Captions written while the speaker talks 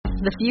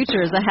The future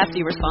is a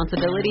hefty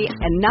responsibility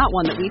and not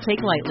one that we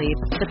take lightly.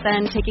 But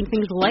then taking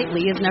things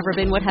lightly has never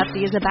been what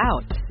Hefty is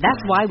about.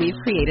 That's why we've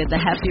created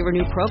the Hefty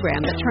Renew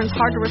program that turns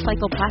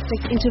hard-to-recycle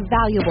plastics into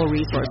valuable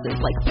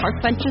resources like park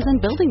benches and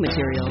building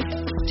materials.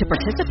 To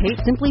participate,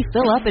 simply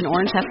fill up an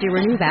orange Hefty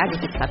Renew bag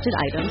with accepted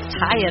items,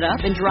 tie it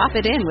up, and drop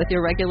it in with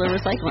your regular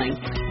recycling.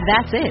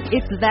 That's it.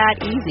 It's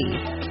that easy.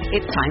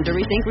 It's time to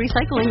rethink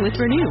recycling with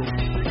Renew.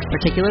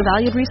 Particular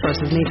valued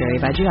resources may vary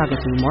by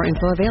geography. More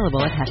info available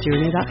at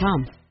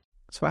heftyrenew.com.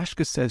 So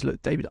Ashka says,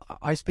 look, David,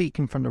 I speak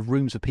in front of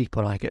rooms of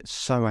people and I get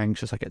so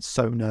anxious, I get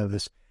so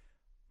nervous.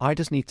 I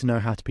just need to know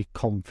how to be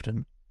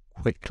confident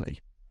quickly.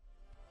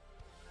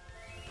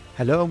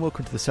 Hello and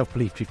welcome to the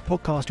Self-Belief Chief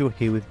podcast. You're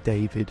here with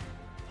David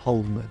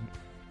Holman.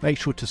 Make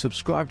sure to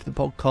subscribe to the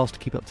podcast to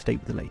keep up to date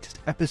with the latest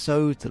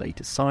episodes, the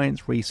latest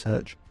science,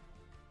 research,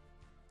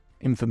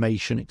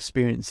 information,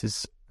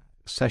 experiences,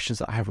 sessions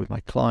that I have with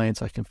my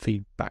clients. I can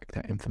feed back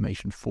that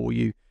information for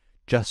you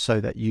just so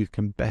that you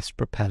can best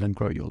propel and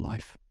grow your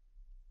life.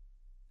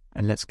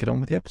 And let's get on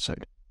with the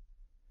episode.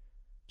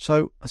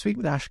 So I speak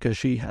with Ashka.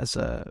 She has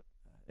a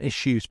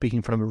issue speaking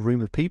in front of a room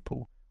of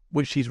people,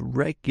 which she's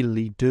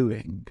regularly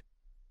doing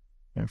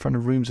in front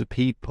of rooms of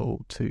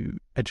people to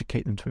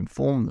educate them, to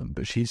inform them,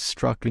 but she's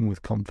struggling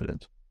with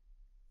confidence.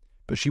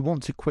 But she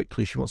wants it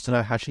quickly. She wants to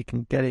know how she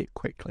can get it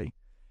quickly.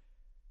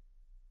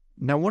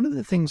 Now, one of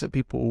the things that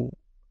people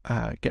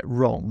get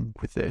wrong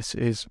with this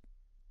is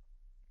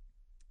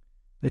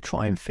they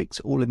try and fix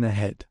it all in their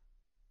head.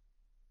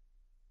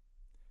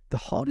 The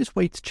hardest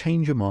way to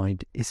change your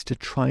mind is to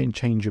try and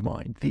change your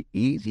mind. The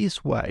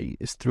easiest way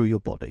is through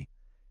your body.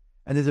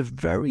 And there's a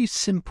very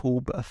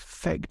simple but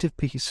effective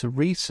piece of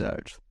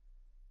research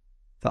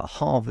that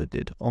Harvard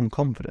did on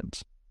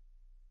confidence.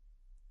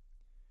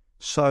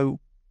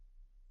 So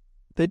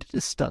they did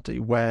a study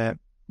where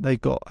they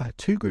got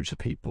two groups of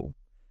people.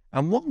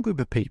 And one group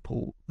of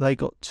people, they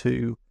got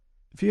to,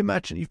 if you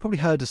imagine, you've probably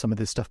heard of some of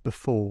this stuff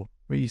before,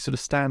 where you sort of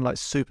stand like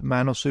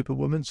Superman or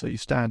Superwoman. So you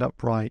stand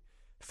upright,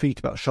 feet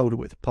about shoulder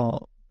width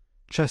apart,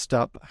 chest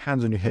up,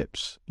 hands on your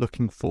hips,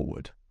 looking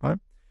forward, right?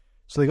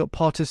 So they got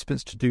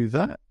participants to do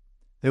that.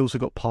 They also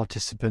got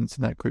participants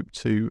in that group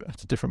to,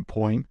 at a different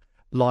point,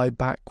 lie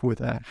back with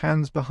their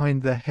hands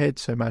behind their head.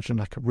 So imagine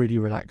like a really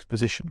relaxed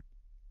position.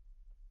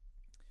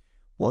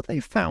 What they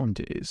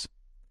found is,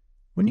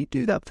 when you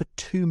do that for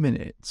 2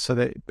 minutes, so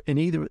that in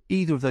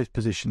either of those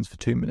positions for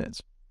 2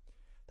 minutes,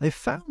 they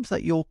found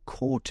that your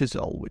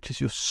cortisol, which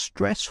is your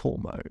stress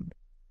hormone,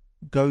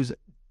 goes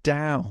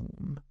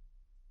down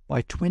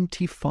by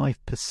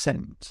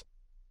 25%.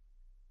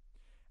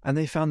 And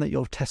they found that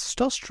your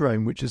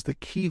testosterone, which is the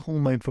key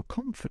hormone for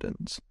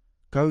confidence,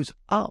 goes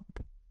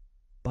up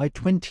by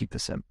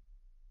 20%.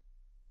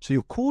 So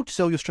your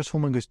cortisol, your stress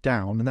hormone, goes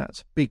down, and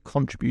that's a big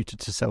contributor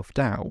to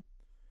self-doubt.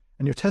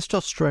 And your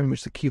testosterone,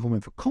 which is the key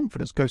hormone for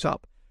confidence, goes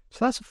up.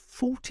 So that's a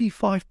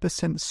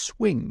 45%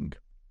 swing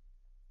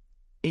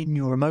in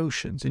your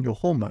emotions, in your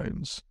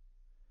hormones,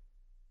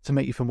 to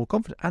make you feel more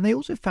confident. And they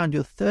also found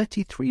you're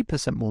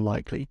 33% more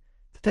likely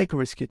to take a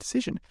riskier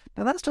decision.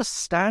 Now, that's just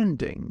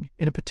standing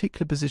in a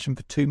particular position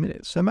for 2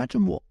 minutes. So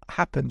imagine what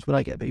happens when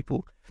I get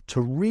people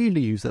to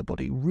really use their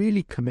body,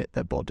 really commit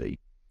their body,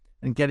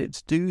 and get it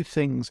to do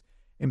things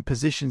in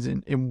positions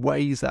in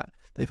ways that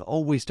they've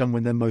always done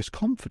when they're most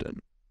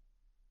confident.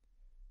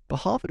 But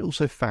Harvard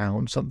also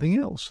found something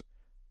else.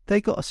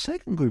 They got a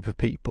second group of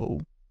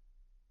people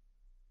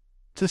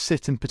to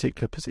sit in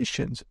particular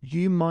positions.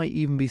 You might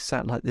even be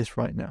sat like this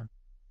right now.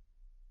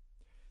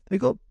 They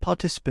got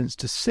participants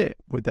to sit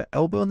with their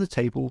elbow on the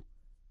table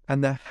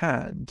and their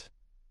hand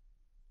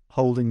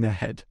holding their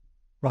head,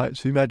 right?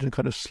 So imagine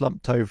kind of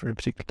slumped over in a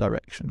particular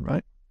direction,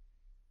 right?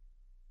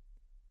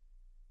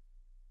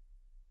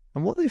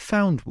 And what they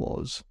found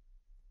was,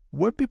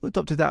 when people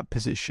adopted that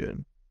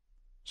position,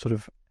 sort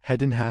of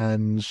head in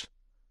hands,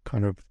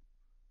 kind of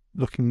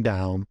looking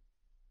down,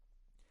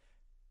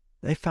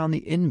 they found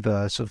the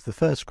inverse of the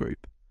first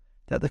group,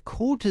 that the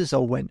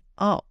cortisol went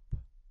up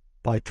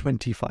by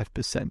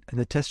 25% and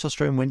the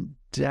testosterone went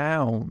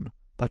down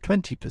by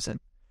 20%.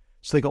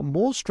 So they got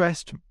more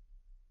stressed,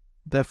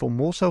 therefore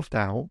more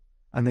self-doubt,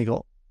 and they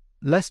got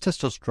less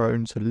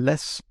testosterone, so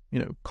less,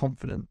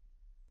 confident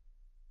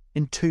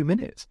in 2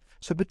 minutes.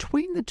 So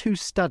between the two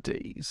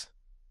studies,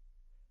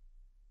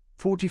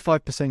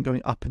 45%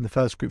 going up in the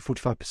first group,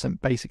 45%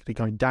 basically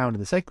going down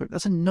in the second group.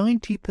 That's a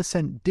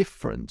 90%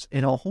 difference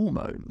in our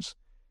hormones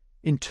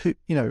in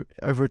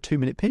over a 2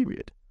 minute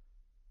period.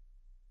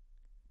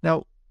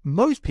 Now,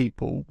 most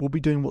people will be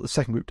doing what the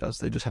second group does.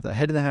 They just have their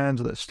head in their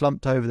hands, or they're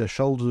slumped over, their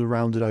shoulders are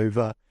rounded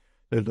over,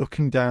 they're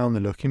looking down,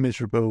 they're looking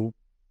miserable.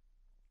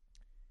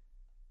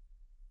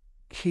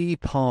 Key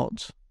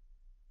part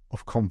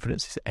of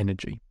confidence is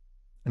energy,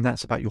 and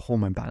that's about your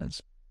hormone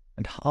balance.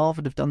 And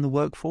Harvard have done the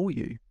work for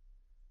you.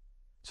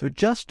 So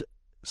just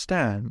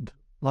stand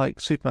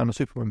like Superman or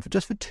Superwoman for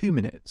 2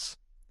 minutes.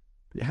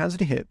 Put your hands on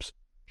your hips,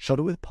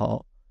 shoulder width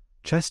apart,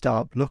 chest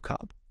up, look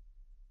up.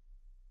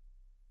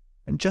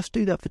 And just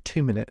do that for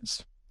 2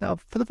 minutes. Now,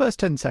 for the first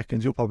 10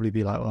 seconds, you'll probably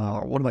be like,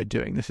 well, what am I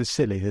doing? This is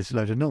silly. This is a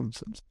load of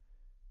nonsense.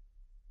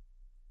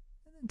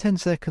 And then 10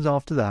 seconds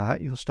after that,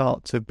 you'll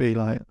start to be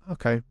like,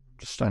 okay, I'm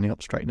just standing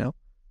up straight now.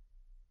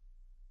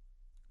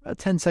 About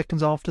 10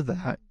 seconds after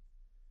that,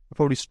 you'll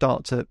probably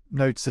start to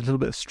notice a little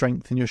bit of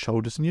strength in your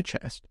shoulders and your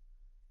chest.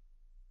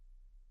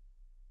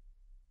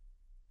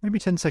 Maybe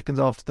 10 seconds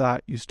after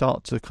that, you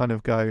start to kind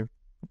of go,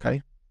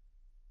 okay,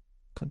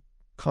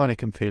 kind of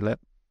can feel it.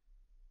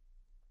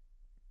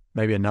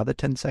 Maybe another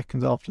 10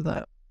 seconds after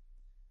that.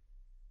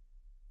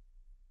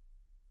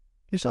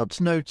 You start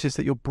to notice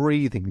that your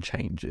breathing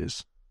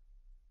changes.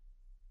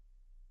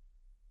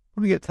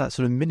 When we get to that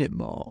sort of minute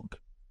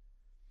mark,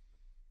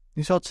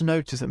 you start to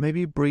notice that maybe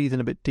you breathe in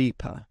a bit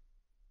deeper.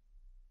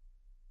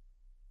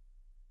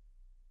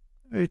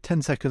 Maybe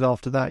 10 seconds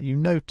after that, you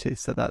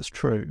notice that that's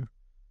true.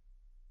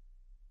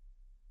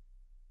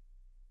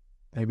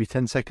 Maybe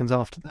 10 seconds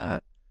after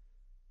that,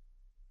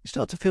 you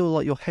start to feel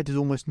like your head is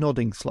almost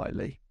nodding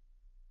slightly.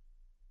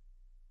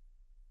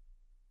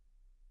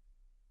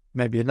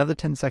 Maybe another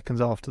 10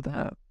 seconds after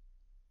that,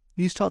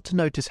 you start to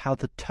notice how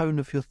the tone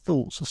of your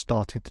thoughts are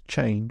starting to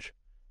change.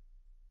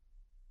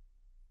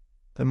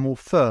 They're more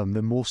firm,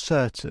 they're more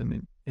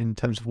certain in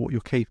terms of what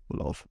you're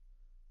capable of.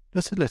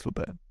 Just a little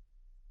bit.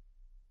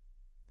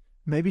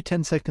 Maybe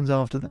 10 seconds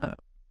after that,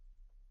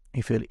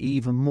 you feel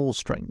even more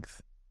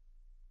strength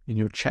in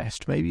your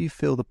chest. Maybe you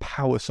feel the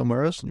power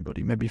somewhere else in your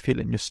body. Maybe you feel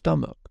it in your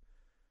stomach,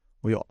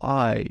 or your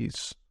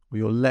eyes, or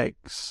your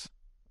legs,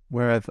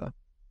 wherever.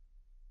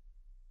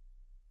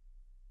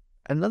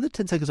 Another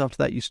 10 seconds after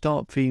that, you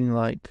start feeling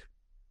like,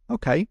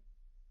 okay,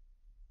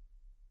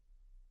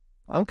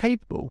 I'm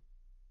capable.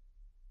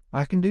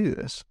 I can do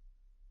this.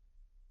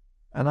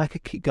 And I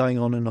could keep going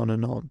on and on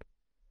and on.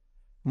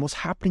 And what's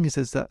happening is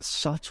there's that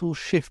subtle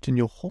shift in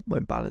your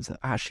hormone balance that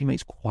actually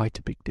makes quite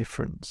a big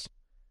difference.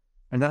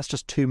 And that's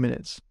just 2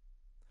 minutes.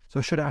 So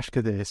I showed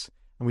Ashka this,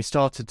 and we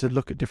started to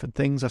look at different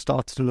things. I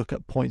started to look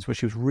at points where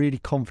she was really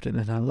confident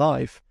in her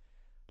life,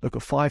 look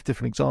at 5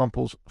 different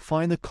examples,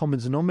 find the common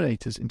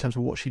denominators in terms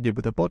of what she did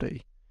with her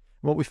body.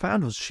 And what we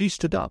found was she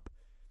stood up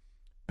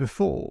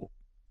before,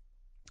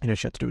 she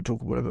had to do a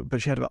talk or whatever,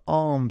 but she had her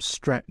arms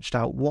stretched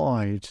out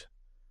wide,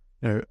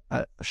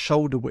 at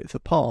shoulder width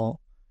apart,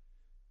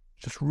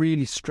 just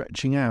really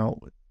stretching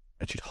out,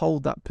 and she'd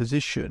hold that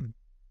position.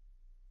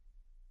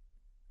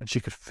 And she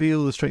could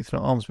feel the strength in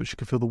her arms, but she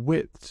could feel the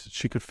width.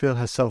 She could feel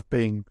herself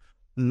being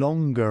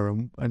longer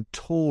and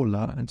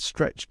taller and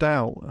stretched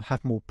out and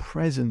have more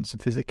presence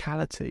and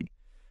physicality.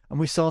 And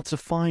we started to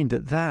find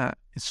that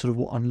is sort of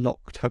what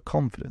unlocked her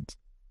confidence.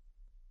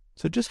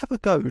 So just have a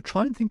go.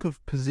 Try and think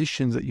of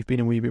positions that you've been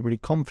in where you've been really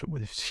confident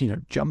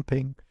with.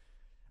 Jumping.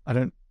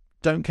 I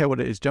don't care what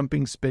it is.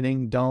 Jumping,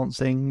 spinning,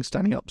 dancing,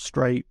 standing up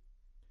straight,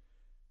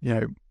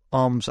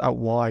 arms out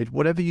wide,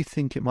 whatever you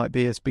think it might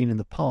be has been in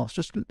the past.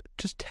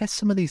 Just test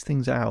some of these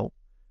things out,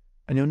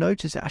 and you'll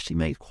notice it actually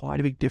makes quite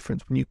a big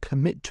difference when you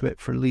commit to it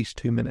for at least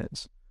 2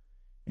 minutes.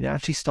 It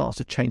actually starts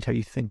to change how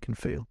you think and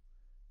feel.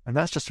 And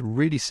that's just a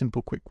really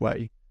simple, quick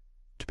way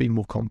to be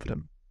more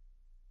confident.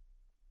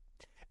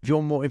 If you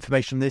want more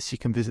information on this, you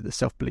can visit the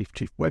Self-Belief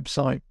Chief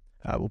website.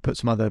 We'll put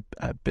some other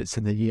bits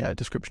in the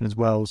description as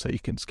well, so you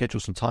can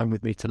schedule some time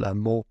with me to learn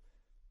more.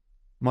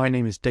 My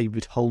name is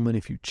David Holman.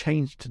 If you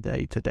change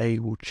today, today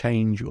will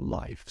change your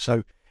life.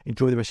 So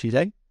enjoy the rest of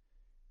your day.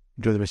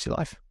 Enjoy the rest of your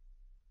life.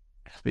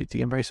 I'll speak to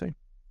you again very soon.